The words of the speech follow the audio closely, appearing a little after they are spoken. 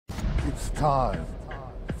It's time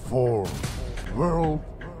for World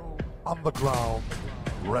Underground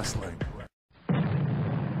Wrestling.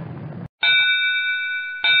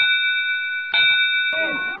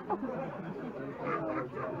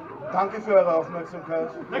 Danke für eure Aufmerksamkeit.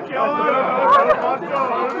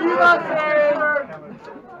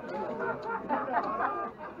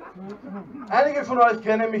 Einige von euch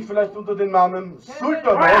kennen mich vielleicht unter dem Namen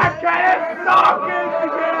Sultanov.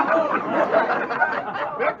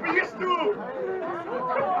 Wer bist du?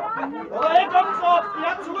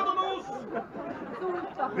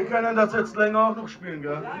 Wir können das jetzt länger auch noch spielen,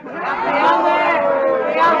 gell?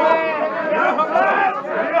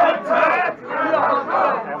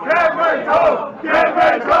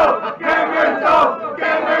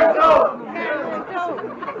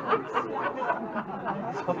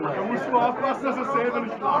 Da musst du aufpassen, dass er selber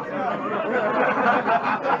nicht lacht.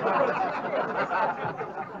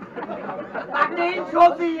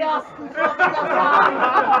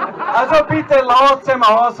 Also bitte laut ihm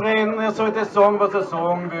ausreden, er sollte sagen, was er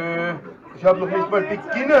sagen will. Ich habe noch nicht mal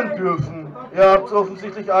beginnen dürfen. Ihr habt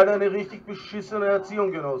offensichtlich alle eine richtig beschissene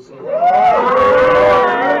Erziehung genossen.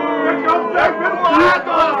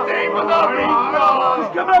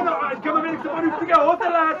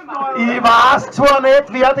 Ich weiß zwar nicht,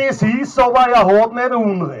 wer das ist, aber er hat nicht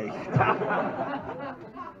Unrecht.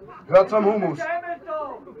 Hört am Humus.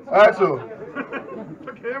 Also,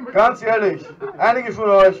 ganz ehrlich, einige von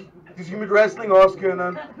euch, die sich mit Wrestling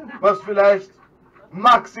auskennen, was vielleicht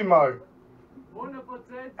maximal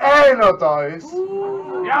einer da ist.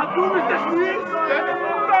 Ja, du bist der Schwierigste,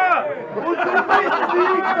 Bruder!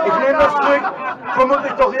 Ich nehme das zurück,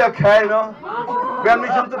 vermutlich doch eher keiner, werden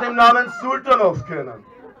mich unter dem Namen Sultanov kennen.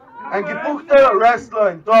 Ein gebuchter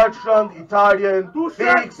Wrestler in Deutschland, Italien,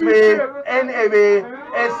 WXW, NEW,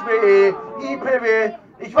 SWE, IPW,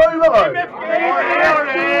 ich war überall.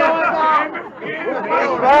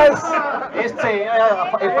 Ich weiß, SC,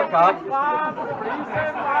 FKK.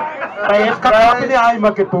 Bei FKK bin ich auch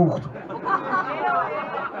immer gebucht.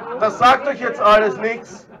 Das sagt euch jetzt alles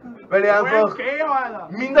nichts, weil ihr einfach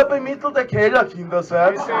minder bemittelte Kellerkinder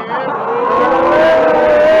seid.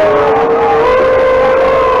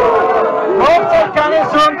 Macht euch keine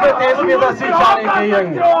Sorgen, für das wird er sich auch nicht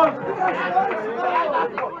kriegen.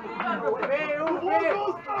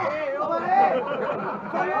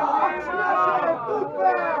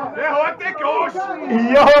 Der hat die Goschen!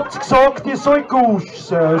 Ihr habt gesagt, ich soll Gusch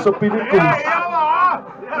sein, also bin ich Gusch.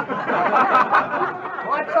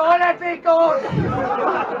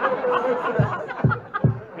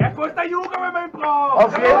 Er muss der Juga, wenn man ihn braucht!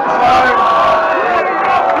 Auf jeden Fall.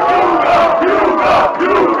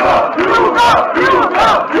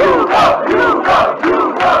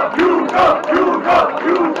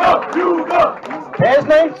 Der ist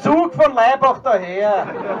noch im Zug von Leibach daher.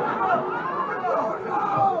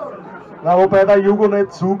 Na, wobei der Jugo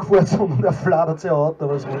nicht Zug fährt, sondern der flattert sein Auto,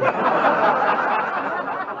 was will.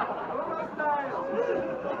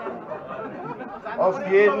 Auf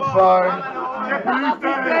jeden Fall.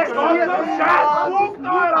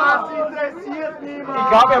 Ich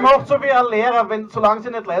glaube, er macht so wie ein Lehrer, solange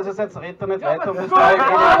sie nicht leise seid, redet er nicht weiter.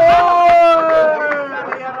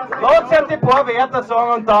 Lasst ihm die paar Wörter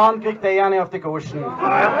sagen und dann kriegt er eine auf die Goschen.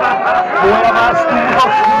 Woher weißt du,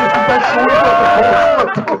 was du bei Schule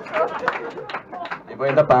oder Ich war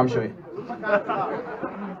in der Baumschule.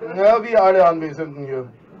 Ja, wie alle Anwesenden hier.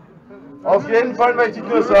 Auf jeden Fall möchte ich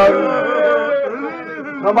nur sagen,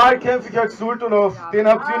 normal kämpfe ich als Sultanov, den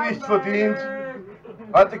habt ihr nicht verdient.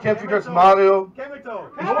 Heute kämpfe ich als Mario.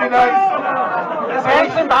 Ich bin ein... Das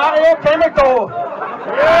heißt Mario Chemical!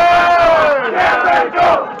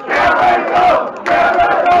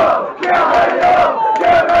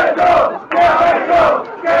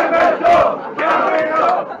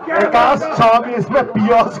 Der Gast schaut, wie ist mein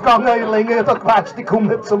Bier ausgegangen, ich länger da quatscht, ich komme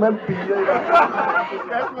nicht zu meinem Bier.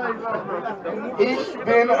 Ich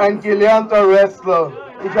bin ein gelernter Wrestler.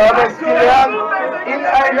 Ich habe es gelernt in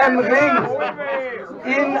einem Ring.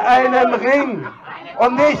 In einem Ring.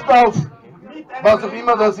 Und nicht auf was auch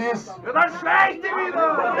immer das ist. Dann schleicht die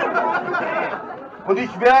wieder! Und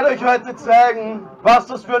ich werde euch heute zeigen, was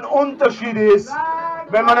das für ein Unterschied ist,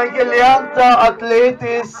 wenn man ein gelernter Athlet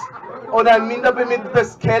ist oder ein minder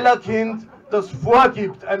bemitteltes Kellerkind, das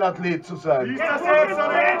vorgibt, ein Athlet zu sein. Ist das jetzt so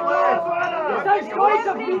nicht?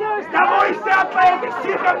 Ja, wo ist der Athlet? Ich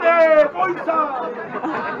sicher nicht! Wo ist er?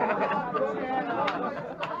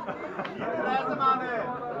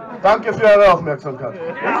 Danke für eure Aufmerksamkeit. Gut,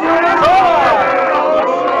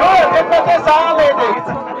 jetzt wird das auch erledigt.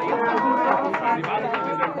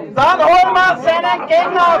 Dann holen wir seinen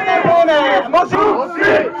Gegner auf die Bühne. Musik!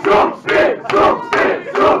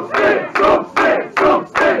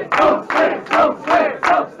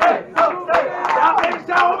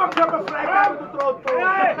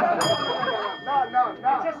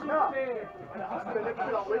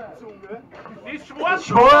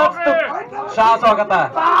 Schau, sagt er.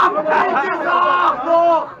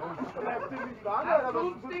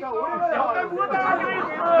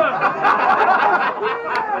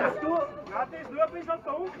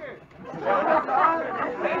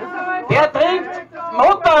 Der trinkt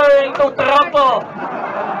Motoröl, du Trottel!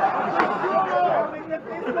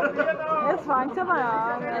 Jetzt fangt ihr mal an.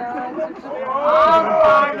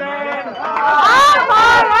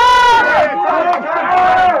 Anfangen!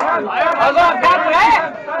 Also, ganz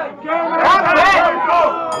recht! Ganz recht!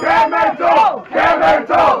 Gemelto!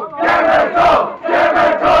 Gemelto! Gemelto!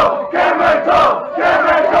 Gemelto! Gemelto!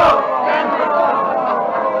 Gemelto!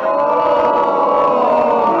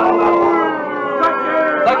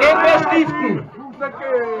 Dagegen wir stiften!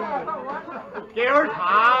 Geh halt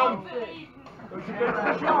heim!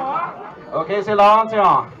 Okay, sie laden sie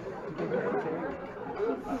an.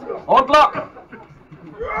 Und lock!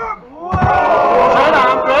 Schön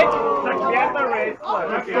Armdreck! Erklärt der Wrestler!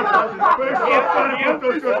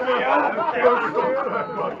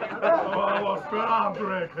 Was für ein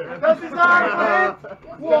Armdreck! Das ist Armdreck!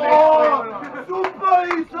 Wow! Super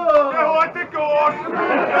ist er! Der heute Goschen!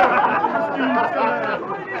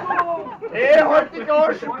 Hey, halt die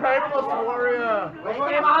Goschen, Papers Warrior! Ich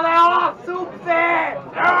geh mal auf! Super!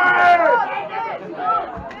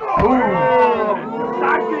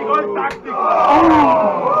 Taktik, alles Taktik!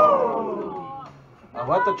 Ein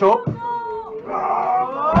harter Job.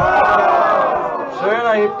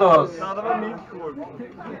 Schöner Hiptos. Hat aber mitgeholt.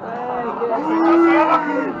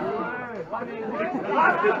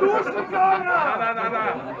 Lass die duschen gegangen!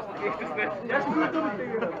 Nein. Ich das nicht. Der spielt doch mit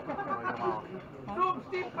dir. Subst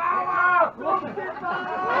die Power! Subst die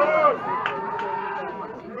Power!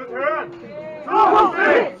 Gut hören!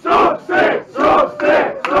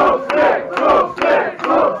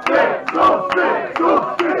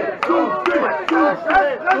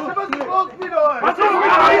 Was ist mit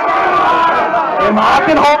euch? Der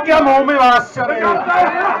Martn hat ja Mummi, was ja nicht.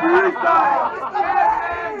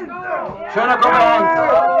 Schöner Kommentar.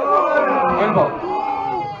 Elbow.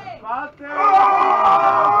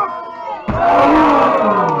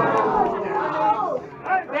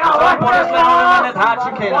 So ein Bundesland haben wir nicht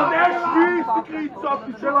hatschen können. Und er schließt die Kritze auf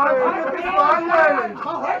die Schelle.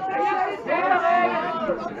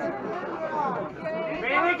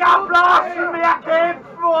 Weniger blasen, mehr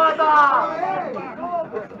kämpfen, oder?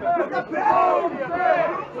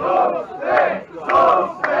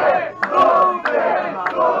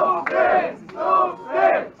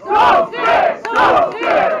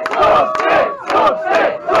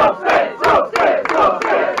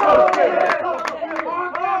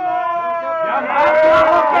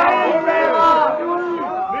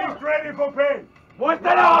 Nicht ready for pain. Wo ist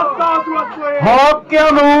deine Ausdauer, du Athlet? Hock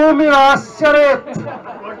ja Mummi, was ja nicht.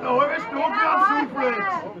 Eine halbe Stunde für einen Suplex.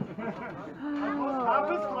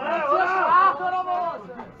 Alles klar, oder?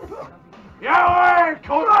 Jawohl,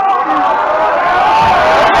 komm!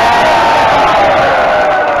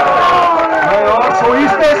 Naja, so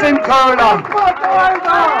ist es in Köln.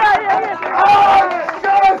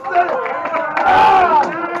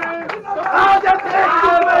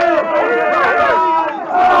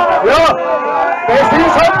 Ja, das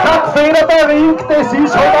ist halt kein Fehler der Ring, das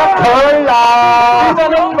ist halt ein Kölner. Das ist ja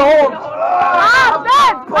nicht gewohnt.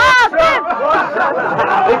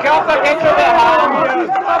 Ich glaube, da geht schon der Arm.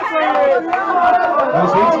 Wo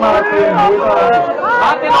sind's, Martin?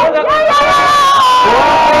 Martin, oder?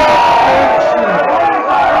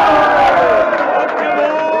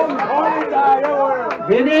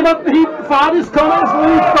 Wenn jemand hinten fährt, ist kann das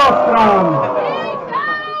Licht auftragen.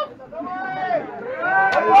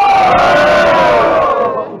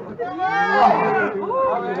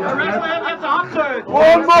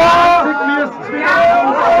 Und das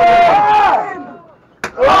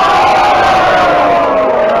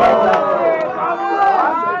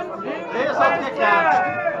hat geklatscht.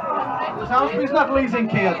 Das haben sie bis nach Leasing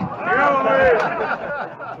gehört.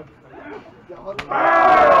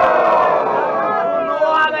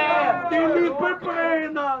 Die Lippe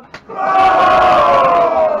brennen!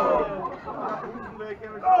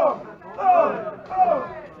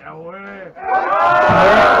 Jawohl!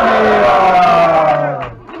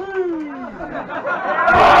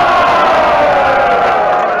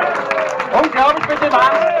 Unglaublich,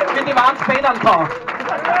 wie die Wand federn kann.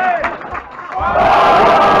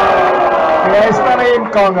 Der ist daneben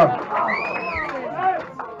gegangen.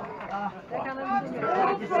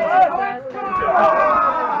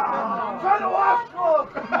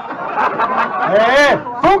 Hey,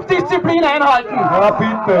 Funkdisziplin einhalten! Ja,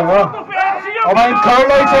 bitte, ja. Aber in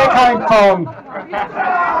Köln ist eh kein Empfang.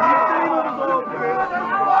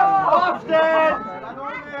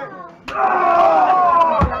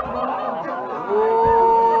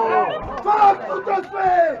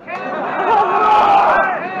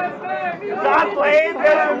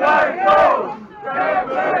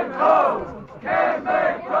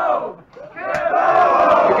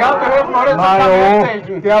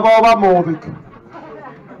 welchen? Der war aber modig.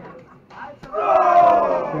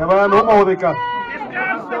 Der war ja noch modiger.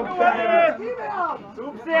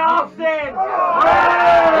 Subsi aufsehen!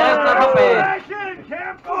 Der ist der vorbei.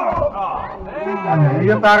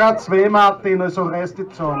 Hier da 2 Martin, also reißt die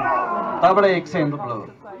zusammen. Double X Händelblut.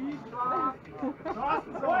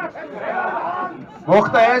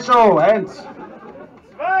 Macht er schon. 1,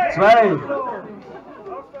 2.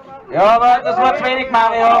 Ja, aber das war zu wenig,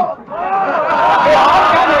 Mario.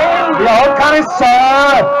 Wir haben keine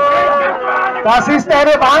Seil. Das ist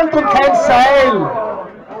eine Wand und kein Seil.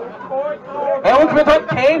 Bei uns wird halt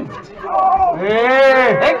gekämpft.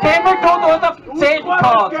 Nee. Den Kämpfer tut und auf den Zehen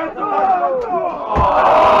gehauen.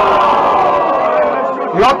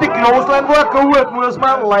 Ja, die Kloslein war gut, muss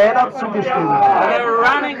man leider zugestehen. Eine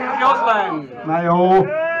Running Clothesline. Naja,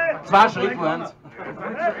 2 Schritte waren es.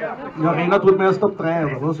 ja, Renner tut mir erst ab 3,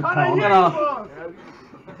 oder was? Ich kann auch nicht. Genau.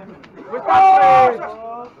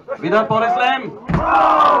 Wieder ein Body Slam.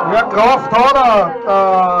 Ja, Kraft hat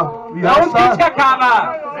er. Wie Bei uns heißt gibt's er? kein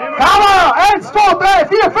Cover. Cover! 1, 2, 3,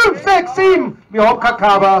 4, 5, 6, 7. Wir haben kein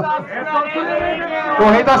Cover. Du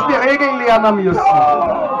hättest die Regeln lernen müssen.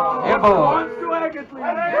 Elbow.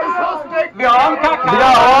 Wir haben kein Cover.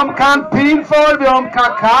 Wir haben keinen Pinfall, wir haben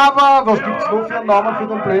kein Cover. Was gibt's noch für einen Namen für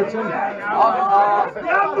den Blödsinn?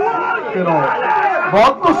 Genau.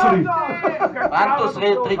 Wantusritt.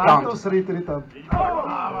 Wantusritt, Dritthand. Wantusritt, Dritthand.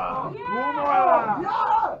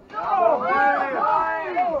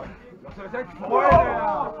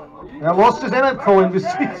 Ja, lass das eh nicht gefallen, wie es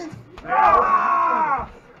ist.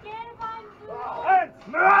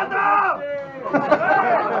 Mörder!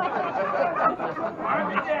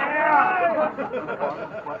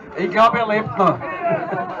 Ich glaube, er lebt noch.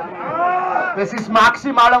 Das ist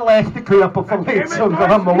maximal eine leichte Körperverletzung,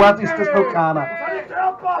 aber Mord ist das noch keiner.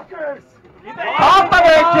 Haut da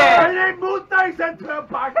welche! Meine Mutter ist ein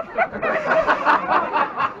Törpacker!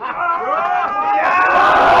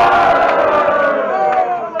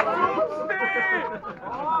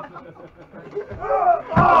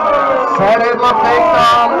 Seithedler fängt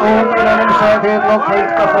an und in einem Seithedler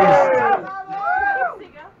hängt er fest.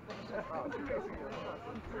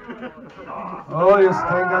 Oh, jetzt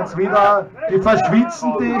hängen jetzt wieder die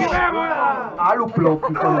verschwitzen die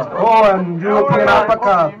Alublocken. Oh, ein European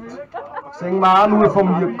Uppercut. Sehen wir auch nur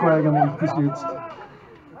vom Mirko eigentlich bis jetzt.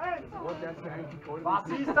 Was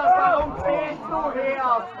ist das? Warum ziehst du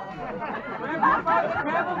her?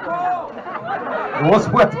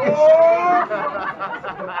 Was war das?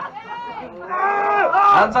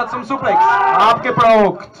 Ansatz zum Suplex.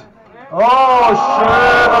 Abgeblockt. Oh,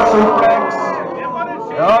 schöner Suplex.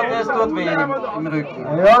 Ja, das tut weh im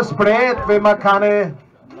Rücken. Ja, ist blöd, wenn wir keine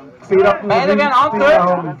gefederten Beide werden Ringdinger angedrückt.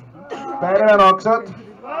 haben. Beide werden angesagt.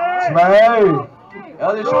 2.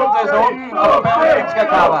 Ja, die Schulter ist oben, aber bei uns gibt's kein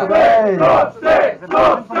Cover. 3.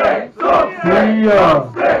 4.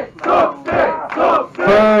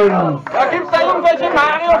 5. Ja, gibt's da irgendwelche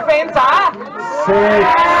Mario-Fans auch? 6.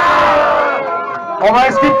 Aber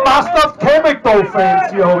es gibt Master of Chemical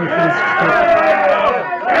Fans, hier habe ich festgestellt.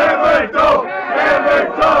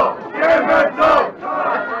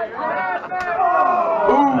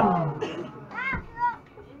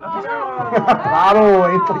 Bravo,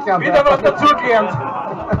 endlich ein Wieder was dazugelernt.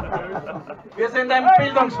 Wir sind ein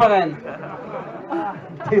Bildungsverein.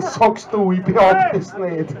 Das sagst du, ich behaupte es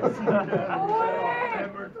nicht.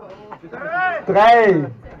 3.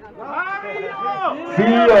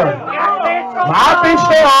 4. Martin,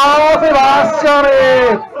 steh auf, ich weiß ja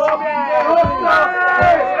nicht.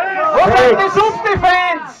 Wo sind die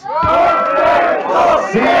Substi-Fans?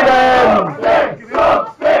 7.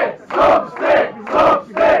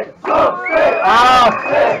 8.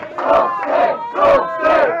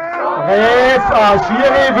 Ref,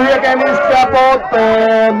 Schiri, Würgen ist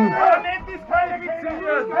verboten.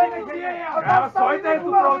 Was soll denn du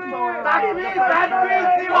bloß noch? Da gewinnt ein Bild,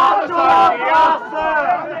 die Otto!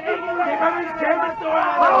 Die können uns kämpfen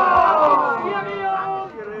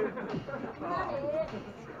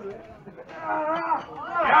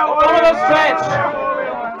Kommen wir das Stretch.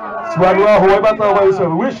 Es war nur ein halber, aber ist ja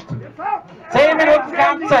wurscht. 10 Minuten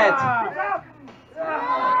Kampfzeit.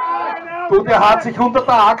 Du, der hat sich unter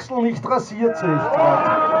der Achsel nicht rasiert, sehe ich gerade.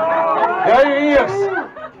 Ja, ich riech's.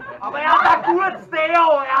 Aber er hat ein gutes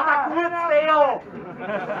Deo!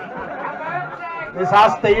 Das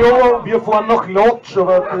heißt, Theo, wir fahren nach Lodge,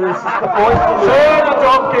 aber das ist der falsche. Schöner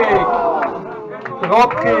Dropkick.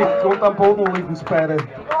 Dropkick und am Boden liegen es beide.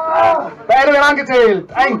 Beide werden angezählt.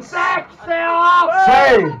 1, 2,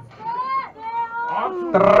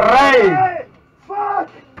 3,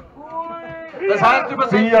 Das heißt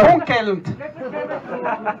übersetzt 4. funkelnd.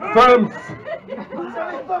 5,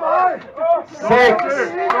 6,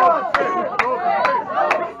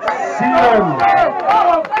 7.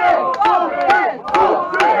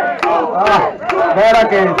 Weiter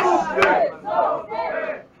geht's.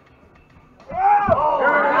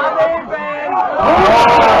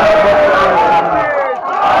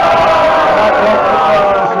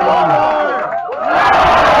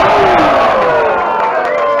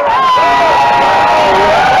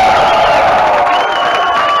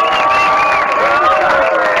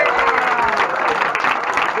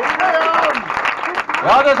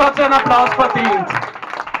 Ja, das hat sich einen Applaus verdient.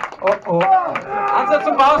 Oh oh. Ansatz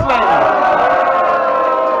zum Auslegen.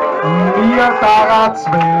 Mir Tara 2.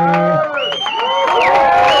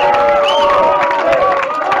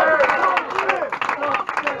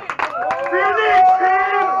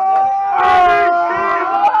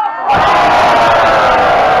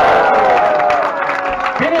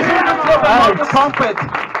 Finish him the trumpet.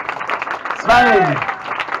 2,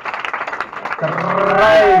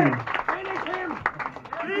 3,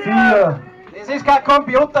 4, Das ist kein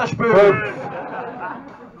Computerspiel.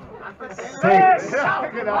 5, 6,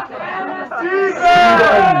 7, 8.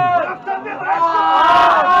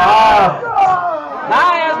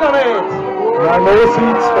 Nein, erst noch nicht. Ja, no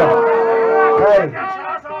sitzt er. 3,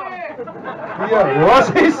 4. Was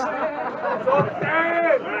ist?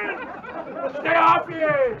 Steh auf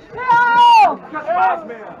jetzt! Ja! Kein Spaß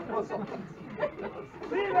mehr!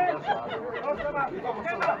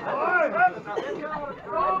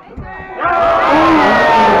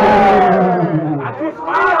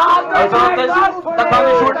 Also, da kann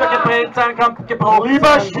die Schulter gebrannt sein, kann gebrochen Lieber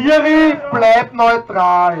sein. Schiri, bleib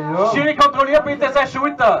neutral. Ja? Schiri, kontrollier bitte seine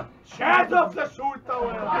Schulter. Scheiß auf der Schulter,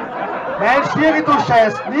 Alter! Nein, Schiri, du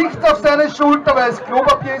scheißt nicht auf seine Schulter, weil das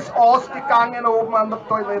Klopapier ist ausgegangen oben an der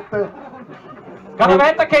Toilette. Kann er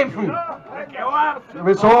weiterkämpfen?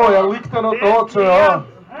 Wieso? Er liegt ja noch da. So, ja.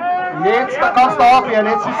 Jetzt, da kannst du aufhören,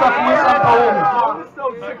 jetzt ist er Fuß am Boden.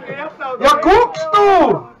 Ja, guckst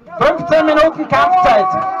du! 15 Minuten Kampfzeit.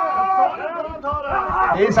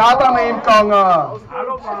 Ist auch daneben gegangen.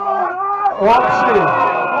 Abschied.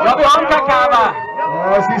 Ja, wir haben kein Cover.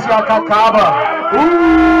 Ja, es ist ja kein Cover.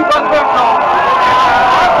 Was wird noch?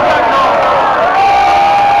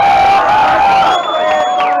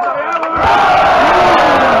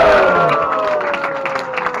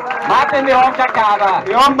 Martin, wir haben kein Cover.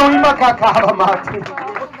 Wir haben noch immer kein Cover, Martin.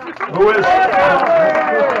 Ruhig.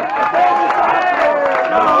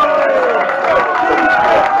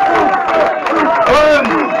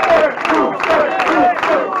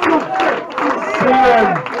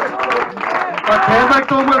 Der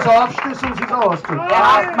Kämmerl muss aufstehen, sonst ist er ausgegangen.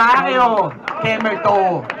 Er heißt Mario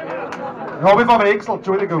Kämmelto. Habe ich verwechselt,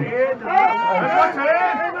 Entschuldigung.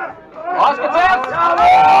 Ausgezählt!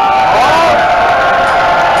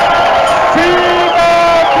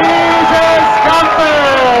 7,